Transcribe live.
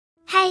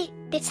Hey,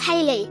 it's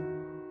Haley.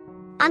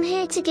 I'm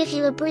here to give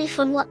you a brief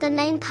on what the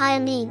name Kaya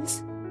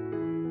means.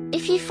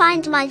 If you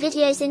find my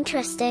videos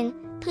interesting,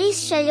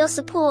 please show your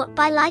support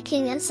by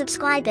liking and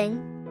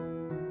subscribing.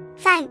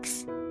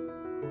 Thanks.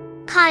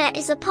 Kaya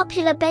is a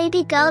popular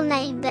baby girl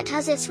name that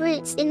has its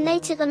roots in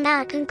Native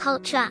American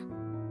culture.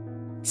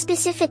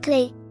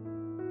 Specifically,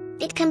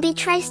 it can be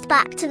traced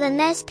back to the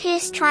Nez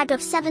Perce tribe of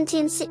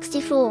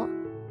 1764,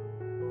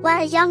 where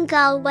a young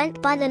girl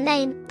went by the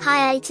name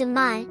Kaya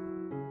Mai,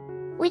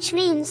 which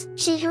means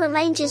she who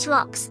arranges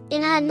rocks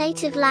in her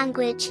native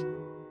language.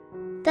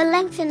 The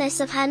lengthiness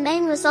of her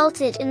name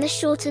resulted in the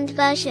shortened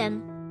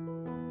version,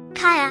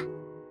 Kaya,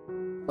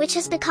 which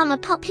has become a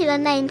popular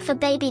name for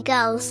baby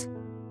girls.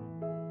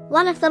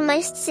 One of the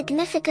most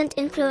significant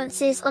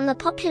influences on the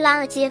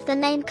popularity of the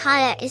name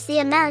Kaya is the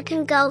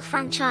American Girl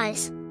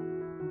franchise.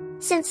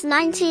 Since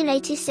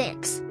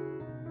 1986,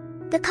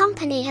 the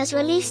company has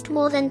released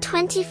more than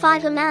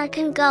 25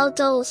 American Girl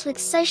dolls with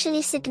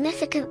socially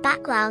significant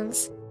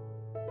backgrounds.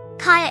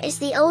 Kaya is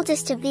the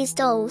oldest of these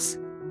dolls,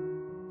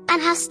 and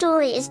her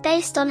story is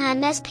based on her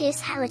Nez Perce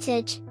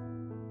heritage.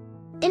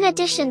 In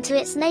addition to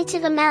its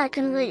Native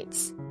American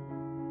roots,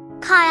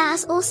 Kaya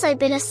has also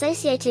been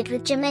associated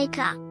with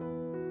Jamaica.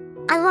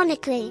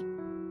 Ironically,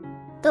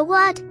 the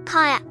word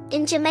Kaya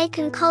in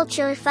Jamaican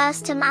culture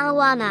refers to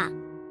marijuana,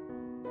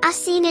 as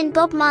seen in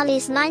Bob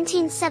Marley's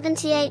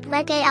 1978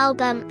 reggae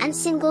album and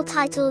single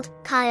titled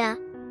Kaya.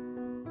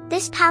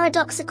 This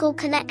paradoxical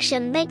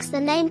connection makes the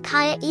name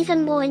Kaya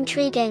even more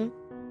intriguing.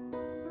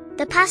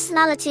 The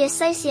personality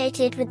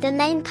associated with the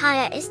name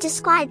Kaya is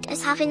described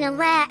as having a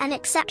rare and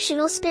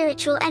exceptional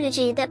spiritual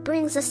energy that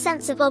brings a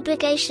sense of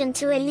obligation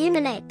to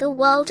illuminate the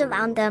world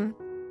around them.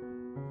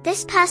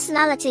 This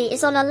personality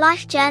is on a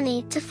life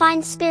journey to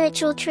find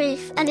spiritual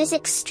truth and is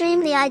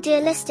extremely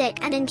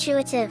idealistic and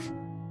intuitive.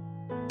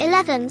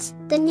 11s,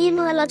 the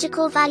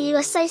numerological value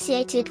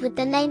associated with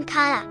the name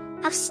Kaya,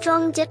 have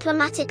strong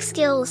diplomatic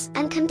skills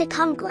and can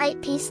become great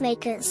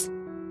peacemakers.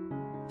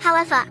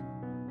 However,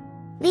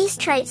 these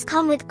traits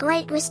come with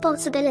great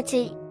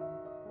responsibility,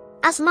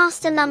 as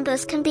master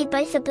numbers can be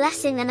both a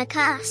blessing and a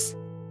curse,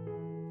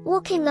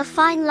 walking the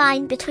fine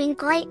line between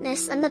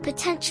greatness and the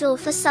potential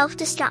for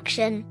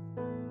self-destruction.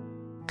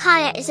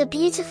 Kaya is a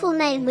beautiful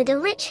name with a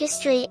rich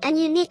history and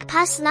unique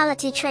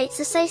personality traits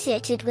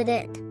associated with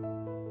it.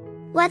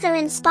 Whether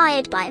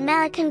inspired by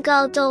American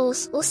Girl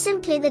dolls or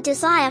simply the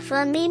desire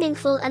for a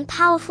meaningful and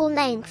powerful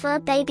name for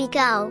a baby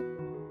girl,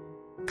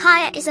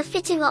 Kaya is a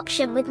fitting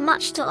option with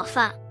much to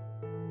offer.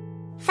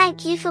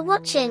 Thank you for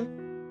watching.